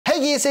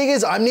Gear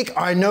Seekers, I'm Nick.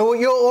 I know what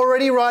you're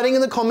already writing in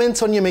the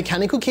comments on your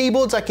mechanical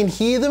keyboards. I can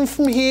hear them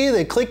from here.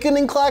 They're clicking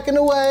and clacking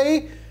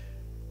away.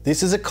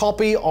 This is a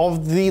copy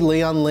of the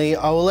Lian Li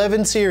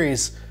 011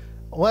 series.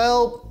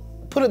 Well,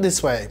 put it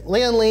this way.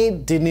 Lian Li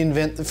didn't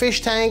invent the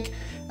fish tank,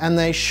 and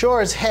they sure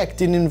as heck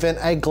didn't invent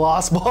a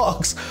glass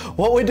box.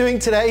 What we're doing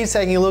today is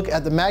taking a look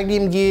at the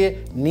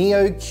MagniumGear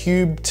Neo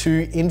Qube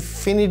 2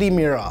 Infinity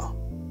Mirror.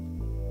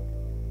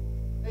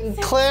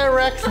 Claire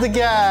wrecked the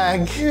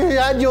gag. You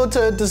had your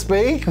turn to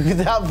speak.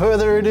 Without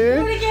further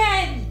ado, do it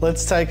again.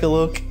 Let's take a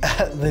look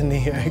at the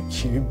Neo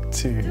Qube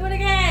 2. Do it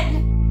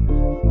again.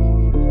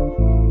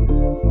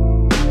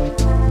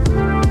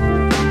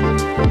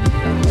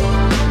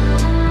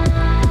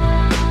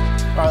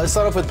 All right, let's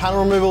start off with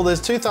panel removal. There's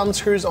two thumb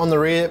screws on the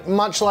rear,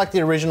 much like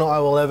the original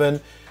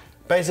 011.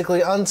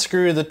 Basically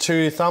unscrew the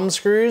two thumb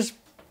screws,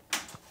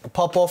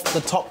 pop off the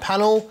top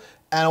panel,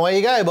 and away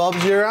you go,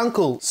 Bob's your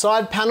uncle.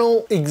 Side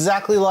panel,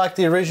 exactly like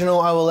the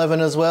original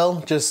 011 as well,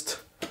 just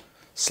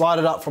slide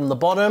it up from the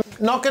bottom.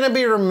 Not gonna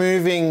be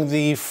removing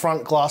the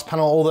front glass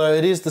panel, although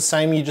it is the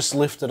same, you just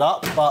lift it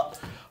up, but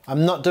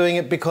I'm not doing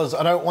it because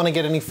I don't want to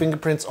get any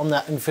fingerprints on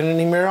that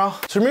infinity mirror.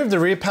 To remove the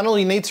rear panel,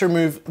 you need to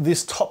remove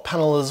this top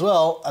panel as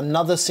well.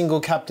 Another single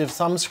captive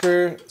thumb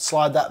screw,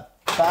 slide that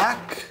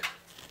back,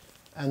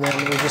 and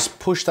then we just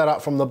push that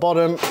up from the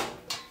bottom,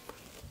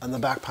 and the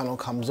back panel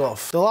comes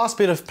off. The last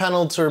bit of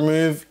panel to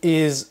remove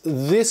is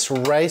this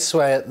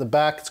raceway at the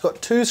back. It's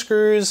got two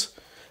screws,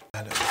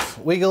 and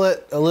wiggle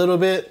it a little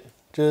bit,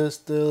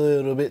 just a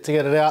little bit to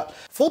get it out.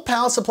 For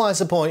power supply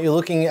support, you're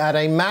looking at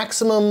a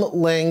maximum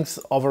length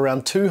of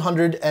around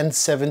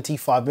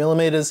 275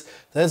 millimeters.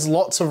 There's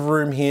lots of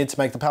room here to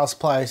make the power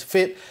supply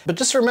fit, but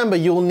just remember,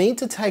 you'll need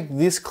to take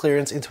this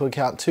clearance into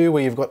account too,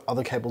 where you've got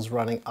other cables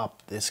running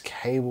up this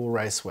cable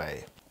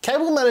raceway.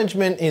 Cable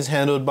management is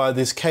handled by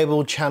this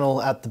cable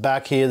channel at the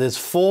back here. There's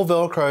 4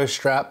 Velcro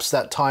straps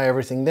that tie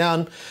everything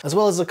down, as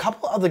well as a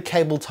couple other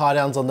cable tie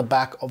downs on the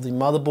back of the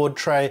motherboard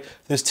tray.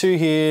 There's 2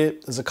 here,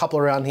 there's a couple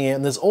around here,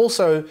 and there's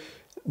also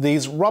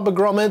these rubber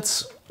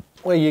grommets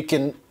where you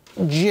can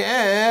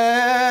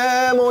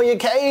jam all your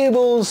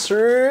cables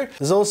through.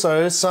 There's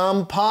also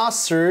some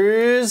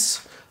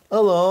pass-throughs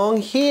along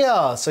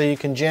here, so you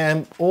can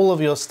jam all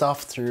of your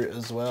stuff through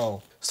as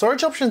well.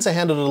 Storage options are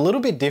handled a little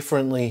bit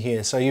differently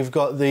here. So you've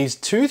got these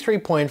 2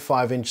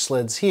 3.5-inch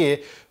sleds here.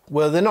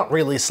 Well, they're not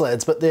really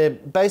sleds, but they're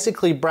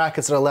basically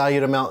brackets that allow you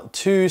to mount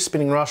 2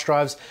 spinning rush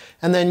drives,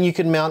 and then you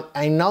can mount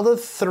another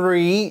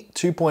 3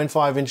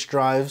 2.5-inch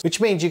drives,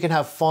 which means you can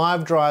have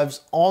 5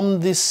 drives on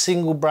this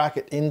single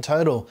bracket in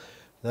total.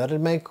 That'd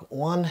make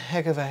one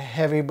heck of a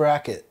heavy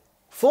bracket.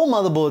 For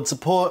motherboard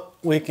support,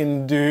 we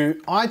can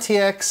do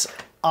ITX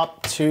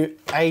up to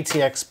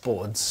ATX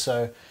boards.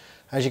 So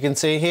as you can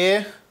see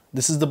here,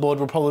 this is the board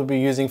we'll probably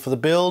be using for the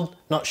build.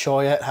 Not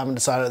sure yet, haven't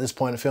decided at this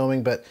point of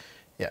filming, but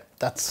yeah,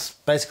 that's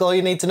basically all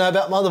you need to know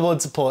about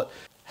motherboard support.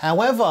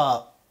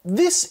 However,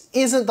 this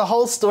isn't the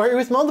whole story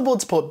with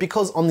motherboard support,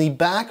 because on the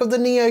back of the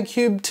Neo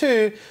Qube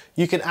 2,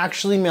 you can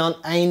actually mount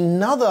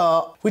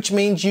another, which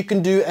means you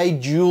can do a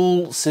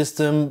dual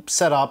system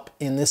setup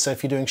in this. So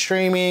if you're doing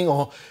streaming,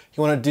 or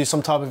you want to do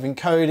some type of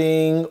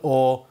encoding,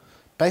 or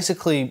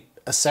basically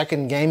a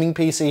second gaming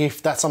PC,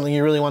 if that's something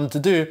you really wanted to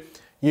do,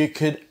 you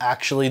could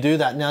actually do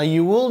that. Now,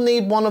 you will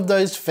need one of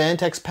those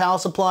Phanteks power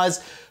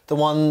supplies, the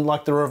one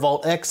like the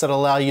Revolt X that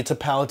allow you to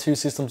power 2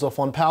 systems off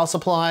one power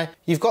supply.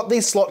 You've got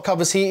these slot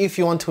covers here if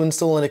you want to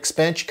install an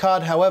expansion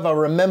card. However,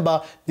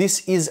 remember,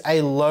 this is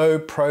a low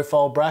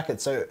profile bracket,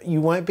 so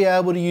you won't be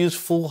able to use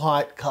full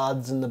height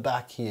cards in the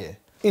back here.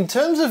 In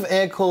terms of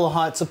air cooler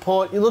height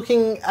support, you're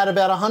looking at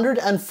about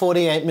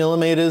 148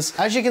 millimeters.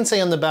 As you can see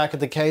on the back of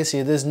the case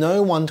here, there's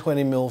no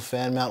 120mm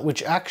fan mount,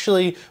 which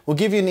actually will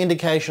give you an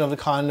indication of the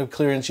kind of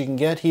clearance you can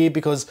get here,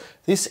 because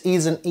this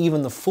isn't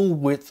even the full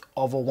width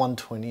of a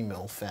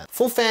 120mm fan.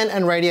 Full fan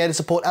and radiator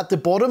support at the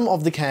bottom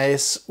of the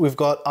case, we've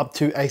got up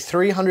to a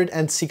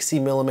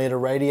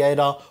 360mm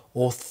radiator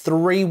or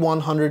 3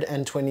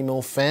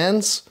 120mm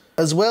fans,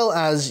 as well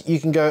as you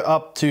can go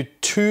up to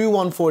 2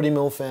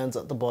 140mm fans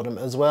at the bottom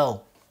as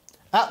well.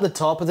 At the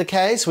top of the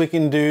case, we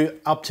can do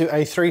up to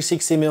a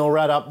 360mm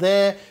rad up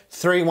there,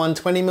 3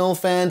 120mm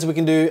fans. We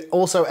can do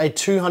also a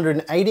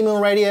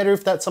 280mm radiator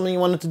if that's something you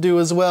wanted to do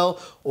as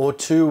well, or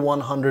 2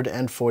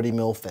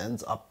 140mm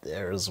fans up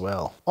there as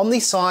well. On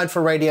the side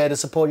for radiator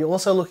support, you're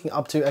also looking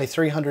up to a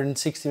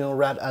 360mm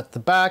rad at the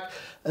back,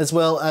 as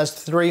well as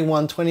 3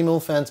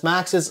 120mm fans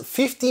max. There's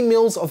 50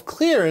 mils of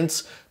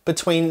clearance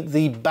between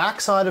the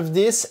back side of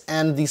this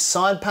and the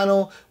side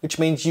panel, which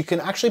means you can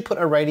actually put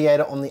a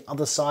radiator on the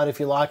other side if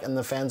you like, and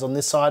the fans on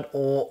this side,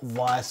 or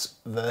vice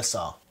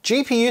versa.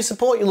 GPU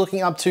support, you're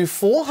looking up to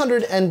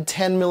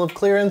 410mm of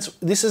clearance.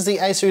 This is the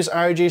Asus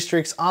ROG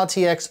STRIX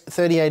RTX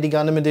 3080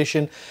 Gundam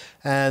Edition,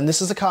 and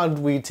this is the card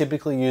we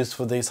typically use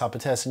for these type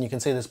of tests, and you can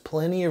see there's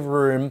plenty of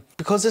room.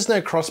 Because there's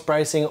no cross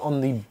bracing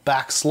on the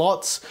back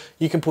slots,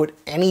 you can put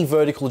any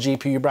vertical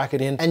GPU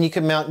bracket in, and you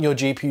can mount your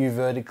GPU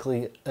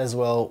vertically as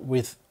well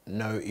with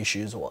no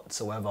issues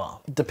whatsoever.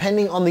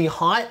 Depending on the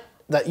height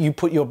that you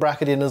put your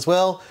bracket in as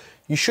well,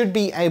 you should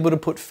be able to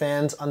put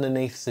fans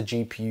underneath the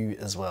GPU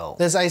as well.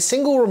 There's a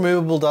single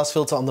removable dust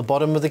filter on the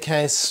bottom of the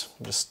case.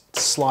 Just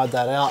slide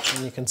that out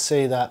and you can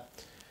see that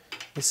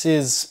this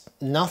is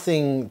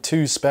nothing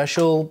too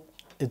special.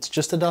 It's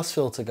just a dust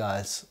filter,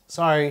 guys.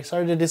 Sorry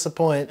to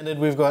disappoint. And then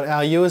we've got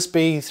our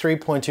USB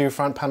 3.2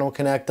 front panel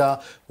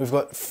connector. We've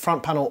got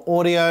front panel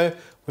audio.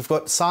 We've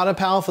got SATA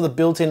power for the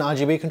built-in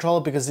RGB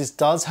controller because this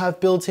does have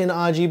built-in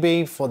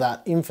RGB for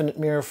that infinite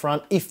mirror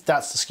front, if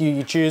that's the SKU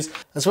you choose,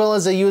 as well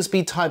as a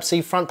USB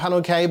Type-C front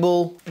panel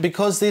cable.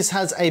 Because this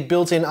has a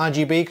built-in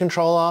RGB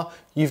controller,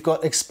 you've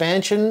got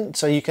expansion,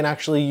 so you can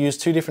actually use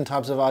two different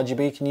types of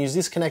RGB. You can use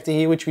this connector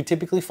here, which we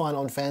typically find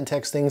on fan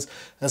textings,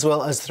 as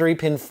well as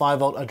 3-pin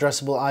 5-volt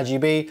addressable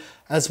RGB.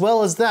 As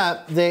well as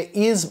that, there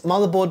is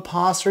motherboard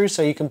pass-through,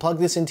 so you can plug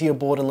this into your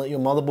board and let your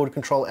motherboard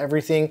control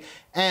everything.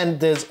 And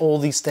there's all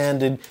the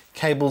standard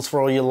cables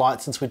for all your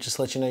lights and switches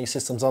to let you know your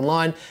system's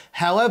online.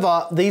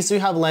 However, these do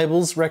have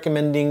labels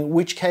recommending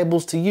which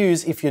cables to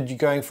use if you're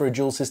going for a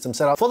dual system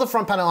setup. For the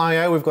front panel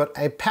I/O, we've got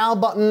a power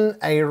button,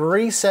 a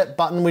reset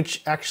button,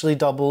 which actually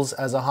doubles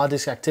as a hard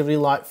disk activity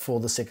light for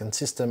the second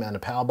system, and a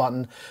power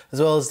button,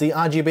 as well as the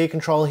RGB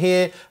control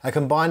here, a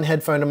combined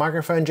headphone and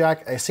microphone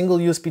jack, a single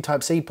USB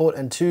Type-C port,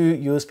 and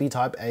 2 USB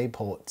Type-A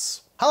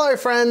ports. Hello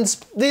friends,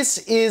 this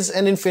is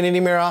an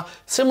infinity mirror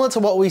similar to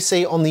what we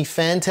see on the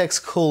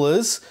Fantex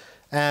coolers,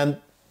 and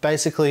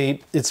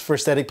basically it's for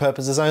aesthetic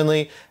purposes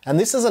only. And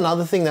this is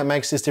another thing that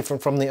makes this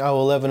different from the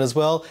O11 as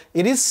well.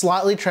 It is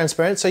slightly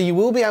transparent, so you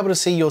will be able to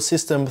see your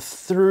system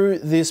through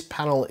this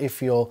panel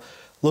if you're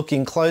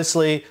looking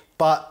closely,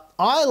 but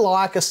I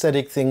like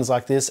aesthetic things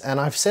like this, and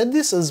I've said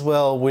this as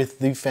well with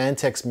the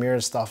Fantex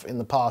mirror stuff in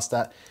the past,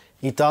 that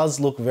it does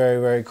look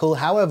very cool.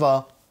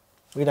 However,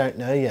 we don't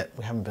know yet.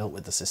 We haven't built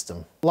with the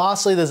system.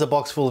 Lastly, there's a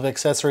box full of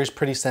accessories,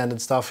 pretty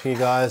standard stuff here,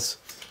 guys.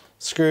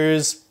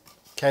 Screws,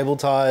 cable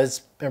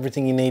ties,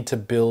 everything you need to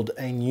build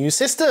a new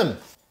system.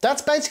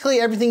 That's basically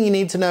everything you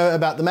need to know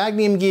about the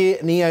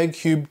MagniumGear Neo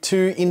Qube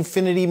 2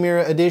 Infinity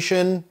Mirror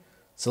Edition.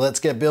 So let's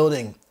get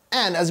building.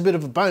 And as a bit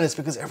of a bonus,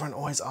 because everyone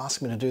always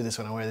asks me to do this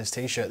when I wear this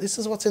t-shirt, this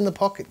is what's in the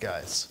pocket,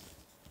 guys.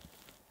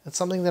 It's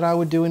something that I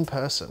would do in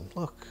person.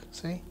 Look,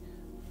 see?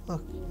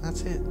 Look,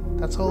 that's it.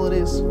 That's all it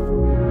is.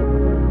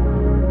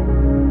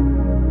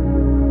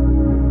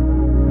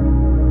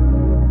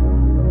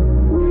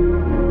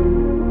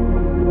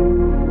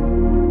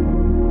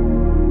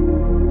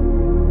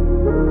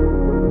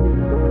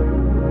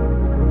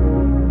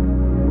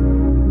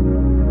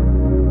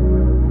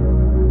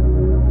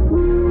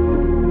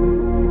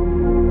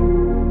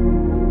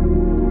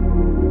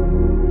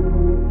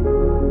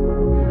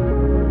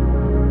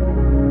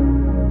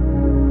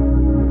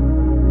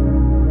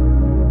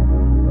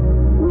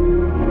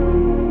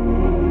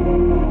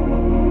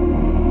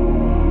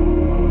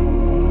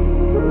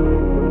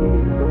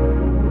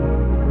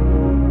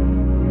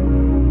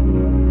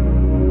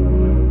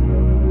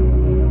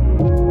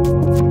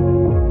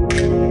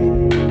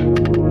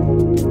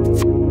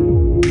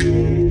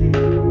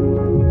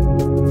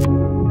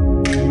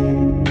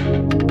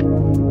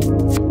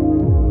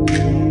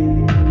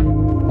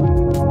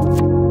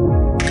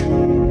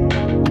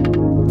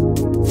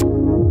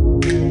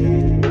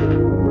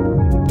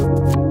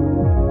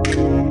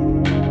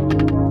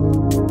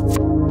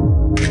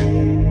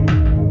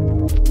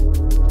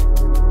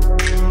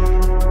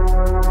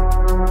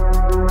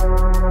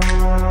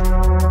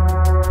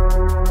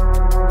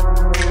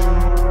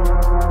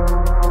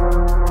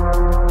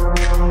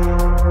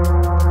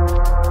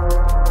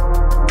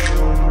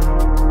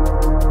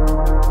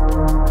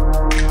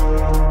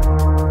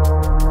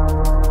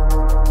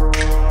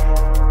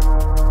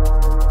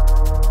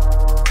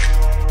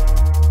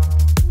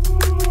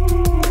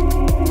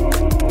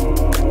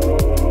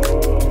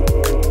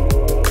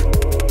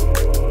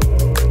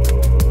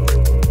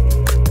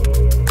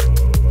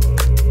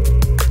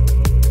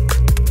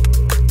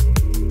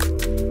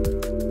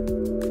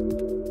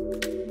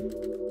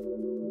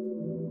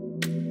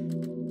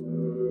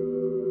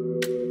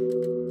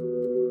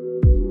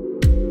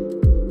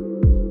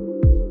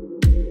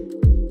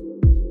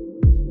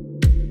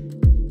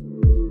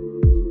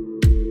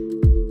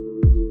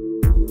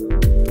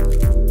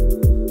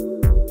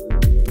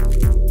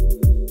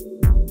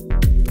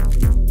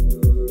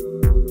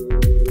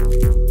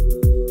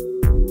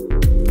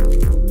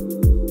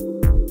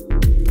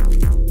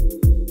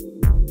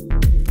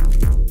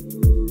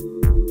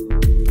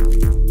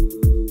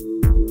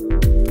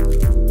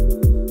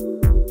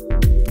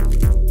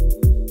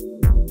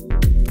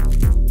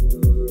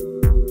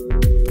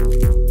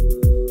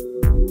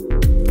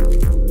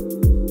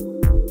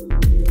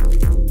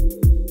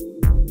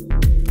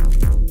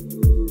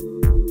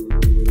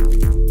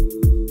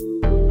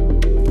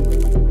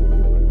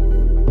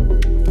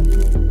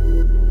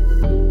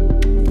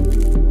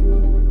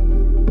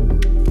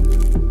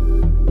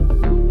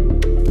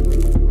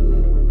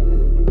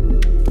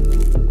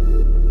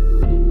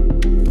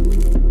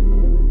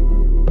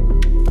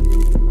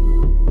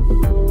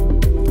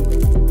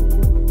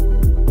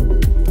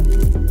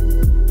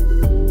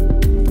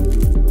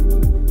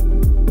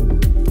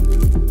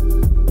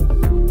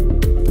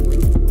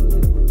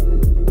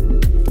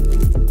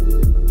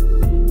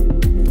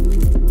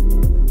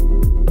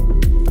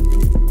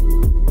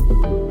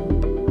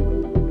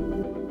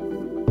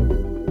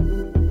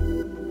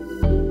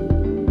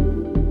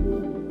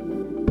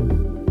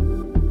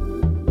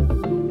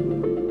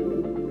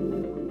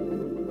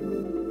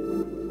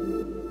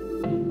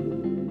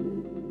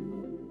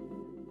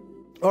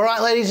 All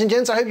right, ladies and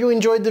gents, I hope you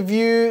enjoyed the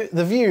view,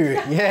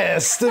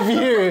 yes, the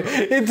view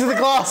into the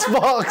glass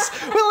box.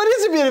 Well, it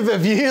is a bit of a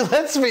view,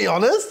 let's be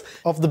honest,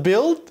 of the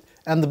build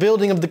and the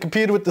building of the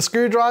computer with the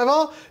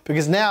screwdriver,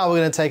 because now we're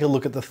gonna take a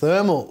look at the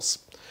thermals.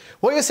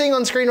 What you're seeing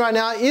on screen right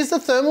now is the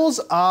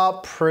thermals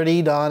are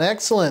pretty darn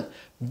excellent.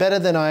 Better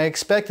than I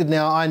expected.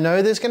 Now, I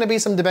know there's gonna be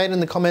some debate in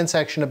the comment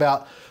section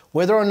about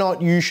whether or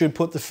not you should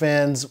put the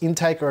fan's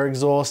intake or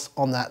exhaust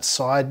on that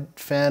side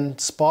fan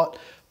spot.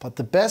 But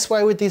the best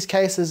way with these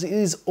cases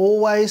is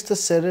always to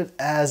set it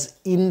as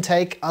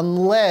intake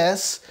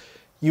unless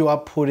you are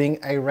putting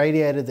a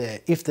radiator there.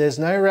 If there's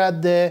no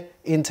rad there,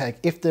 intake.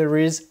 If there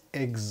is,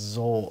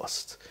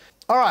 exhaust.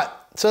 All right,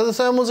 so the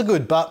thermals are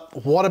good,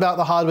 but what about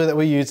the hardware that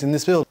we use in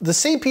this build? The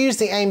CPU is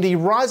the AMD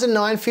Ryzen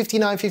 9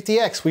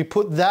 5950X. We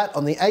put that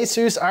on the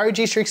Asus ROG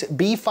Strix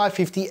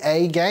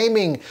B550A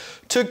Gaming.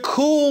 To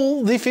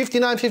cool the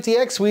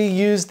 5950X, we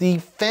use the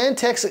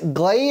Phanteks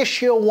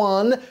Glacier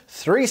 1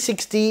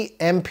 360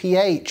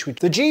 MPH.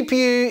 The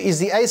GPU is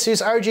the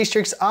Asus ROG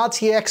Strix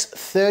RTX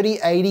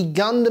 3080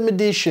 Gundam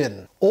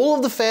Edition. All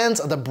of the fans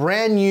are the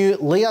brand new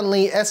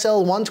Lian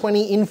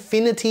SL120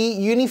 Infinity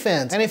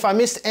Unifans. And if I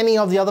missed any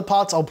of the other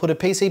parts, I'll put a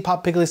PC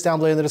part pick list down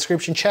below in the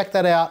description. Check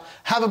that out,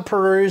 have a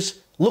peruse,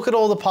 look at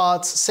all the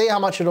parts, see how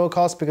much it all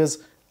costs,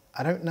 because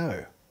I don't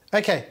know.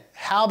 Okay,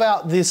 how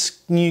about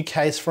this new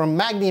case from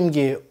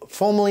MagniumGear,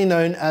 formerly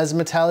known as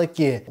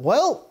MetallicGear?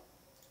 Well,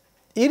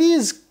 it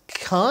is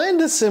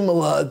kind of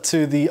similar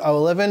to the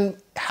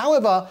O11.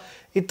 However,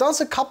 it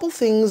does a couple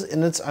things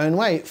in its own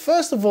way.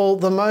 First of all,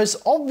 the most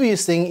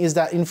obvious thing is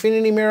that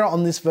infinity mirror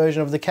on this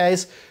version of the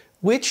case,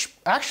 which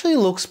actually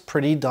looks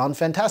pretty darn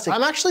fantastic.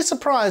 I'm actually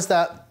surprised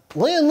that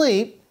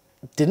Lian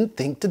didn't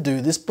think to do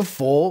this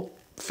before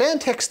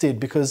Phanteks did,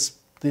 because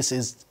this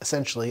is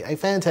essentially a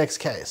Phanteks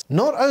case.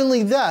 Not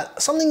only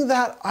that, something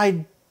that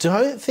I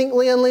don't think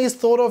Lian's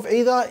thought of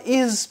either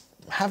is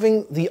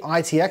having the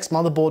ITX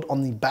motherboard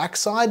on the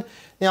backside.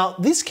 Now,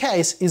 this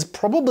case is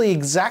probably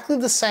exactly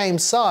the same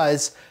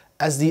size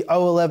as the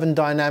O11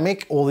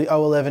 Dynamic or the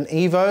O11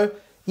 Evo,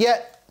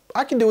 yet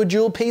I can do a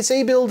dual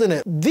PC build in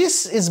it.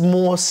 This is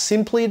more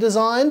simply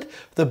designed.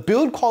 The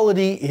build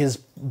quality is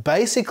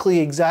basically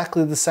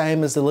exactly the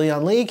same as the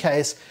Lian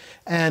case,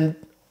 and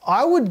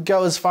I would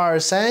go as far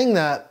as saying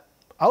that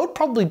I would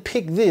probably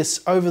pick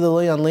this over the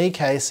Lian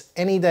case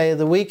any day of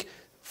the week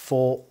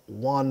for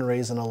one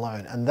reason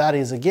alone, and that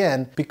is,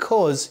 again,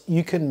 because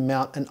you can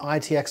mount an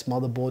ITX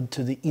motherboard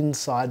to the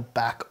inside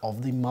back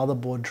of the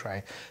motherboard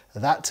tray.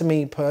 That, to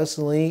me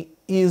personally,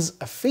 is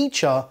a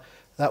feature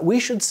that we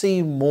should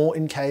see more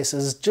in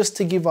cases, just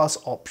to give us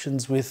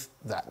options with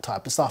that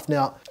type of stuff.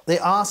 Now,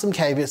 there are some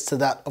caveats to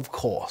that, of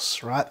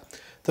course, right?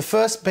 The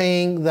first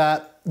being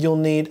that you'll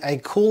need a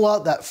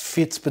cooler that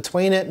fits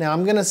between it. Now,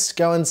 I'm gonna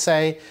go and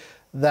say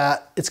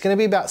that it's gonna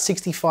be about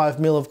 65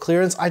 mil of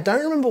clearance. I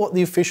don't remember what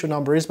the official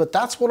number is, but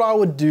that's what I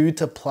would do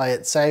to play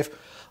it safe.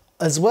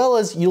 As well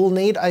as you'll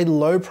need a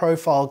low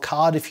profile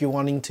card if you're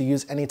wanting to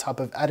use any type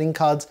of add-in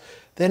cards.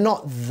 They're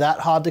not that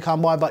hard to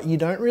come by, but you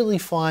don't really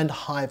find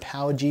high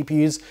power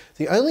GPUs.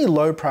 The only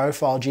low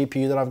profile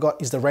GPU that I've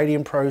got is the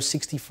Radeon Pro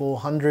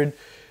 6400,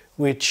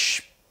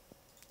 which,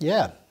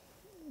 yeah,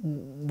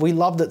 we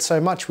loved it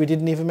so much we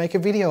didn't even make a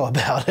video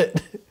about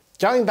it.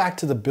 Going back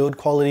to the build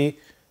quality,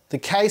 the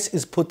case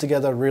is put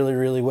together really,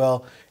 really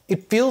well.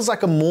 It feels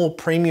like a more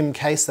premium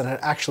case than it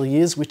actually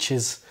is, which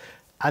is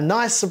a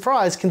nice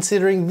surprise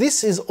considering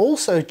this is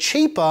also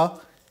cheaper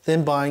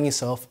than buying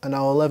yourself an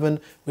O11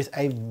 with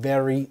a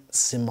very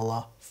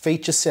similar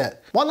feature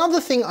set. One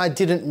other thing I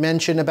didn't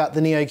mention about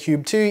the Neo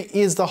Qube 2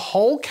 is the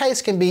whole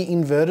case can be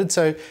inverted.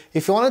 So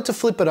if you wanted to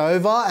flip it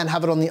over and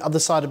have it on the other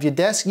side of your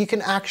desk, you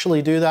can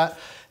actually do that.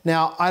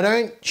 Now, I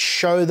don't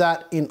show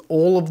that in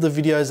all of the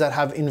videos that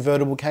have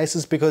invertible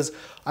cases because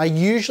I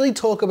usually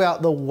talk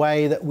about the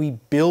way that we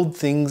build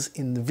things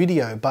in the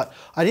video, but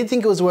I did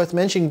think it was worth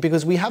mentioning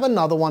because we have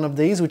another one of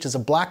these, which is a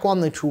black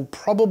one that we'll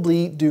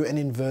probably do an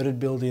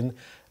inverted build in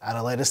at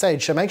a later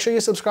stage. So make sure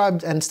you're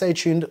subscribed and stay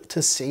tuned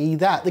to see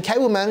that. The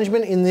cable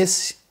management in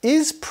this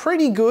is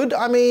pretty good.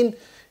 I mean,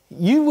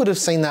 you would have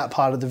seen that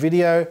part of the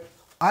video.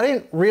 I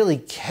didn't really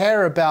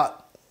care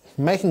about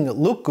making it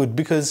look good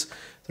because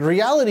the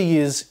reality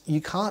is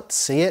you can't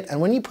see it, and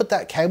when you put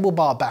that cable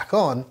bar back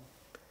on,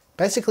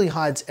 basically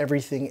hides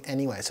everything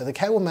anyway. So the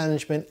cable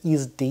management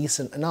is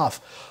decent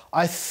enough.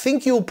 I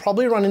think you'll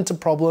probably run into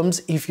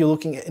problems if you're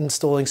looking at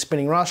installing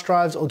spinning rush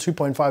drives or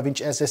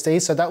 2.5-inch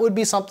SSDs. So that would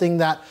be something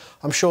that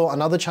I'm sure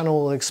another channel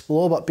will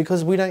explore, but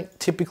because we don't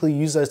typically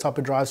use those type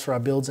of drives for our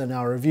builds and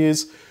our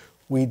reviews,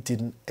 we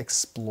didn't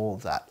explore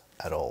that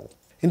at all.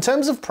 In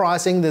terms of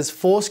pricing, there's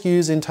 4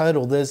 SKUs in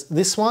total. There's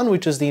this one,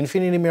 which is the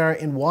Infinity Mirror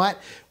in white,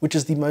 which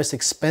is the most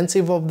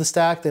expensive of the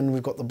stack. Then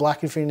we've got the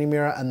black Infinity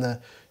Mirror and the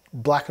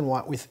black and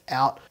white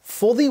without.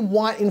 For the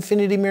white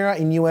Infinity Mirror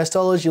in US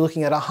dollars, you're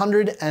looking at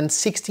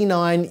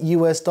 $169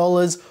 US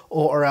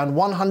or around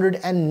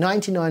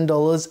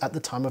 $199 at the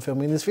time of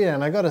filming this video.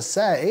 And I gotta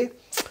say,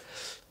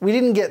 we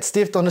didn't get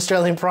stiffed on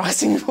Australian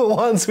pricing for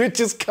once,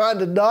 which is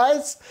kind of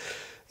nice.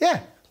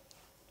 Yeah.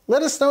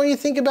 Let us know what you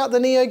think about the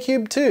Neo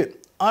Qube 2.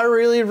 I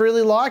really,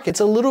 really like it. It's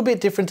a little bit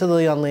different to the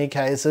Lian Li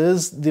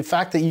cases. The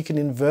fact that you can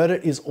invert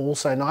it is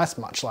also nice,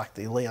 much like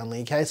the Lian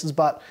Li cases,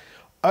 but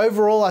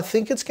overall, I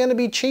think it's going to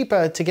be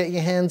cheaper to get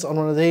your hands on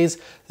one of these.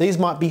 These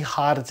might be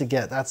harder to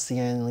get, that's the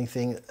only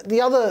thing.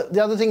 The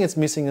other thing it's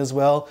missing as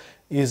well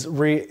is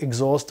rear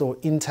exhaust or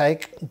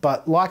intake,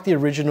 but like the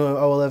original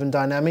 011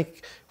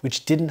 Dynamic,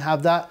 which didn't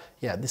have that,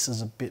 yeah, this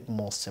is a bit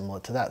more similar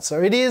to that.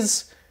 So it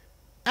is,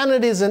 and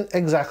it isn't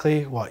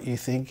exactly what you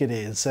think it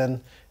is.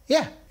 And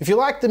yeah, if you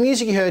like the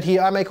music you heard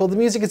here, I make all the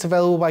music. It's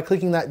available by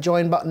clicking that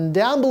join button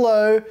down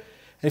below. And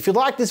if you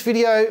like this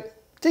video,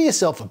 do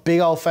yourself a big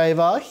old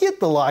favor, hit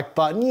the like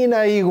button, you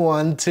know you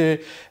want to.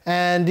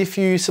 And if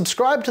you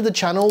subscribe to the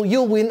channel,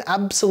 you'll win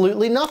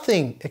absolutely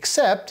nothing,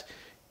 except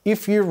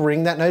if you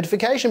ring that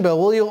notification bell.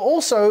 Well, you'll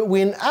also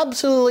win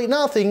absolutely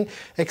nothing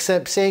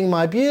except seeing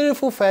my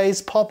beautiful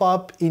face pop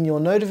up in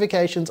your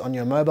notifications on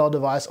your mobile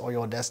device or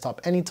your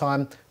desktop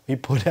anytime we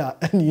put out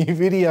a new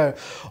video.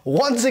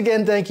 Once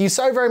again, thank you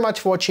so very much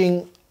for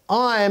watching.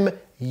 I'm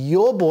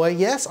your boy,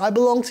 yes, I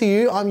belong to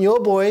you. I'm your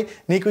boy,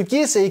 Nick with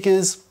Gear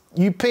Seekers.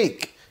 You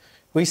peek,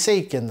 we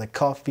seek, and the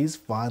coffee's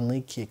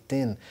finally kicked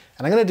in.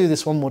 And I'm gonna do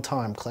this one more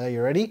time. Claire,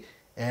 you ready?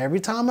 Every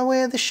time I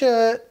wear the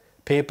shirt,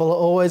 people are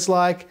always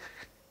like,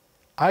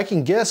 I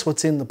can guess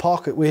what's in the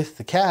pocket with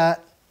the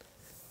cat.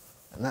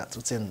 And that's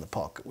what's in the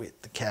pocket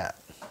with the cat.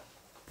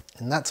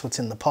 And that's what's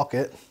in the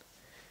pocket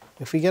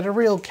if we get a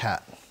real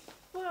cat.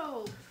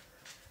 Whoa.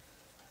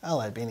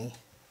 Hello, Benny.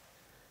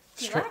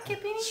 You like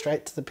it, Benny?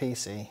 Straight to the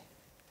PC.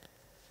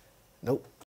 Nope.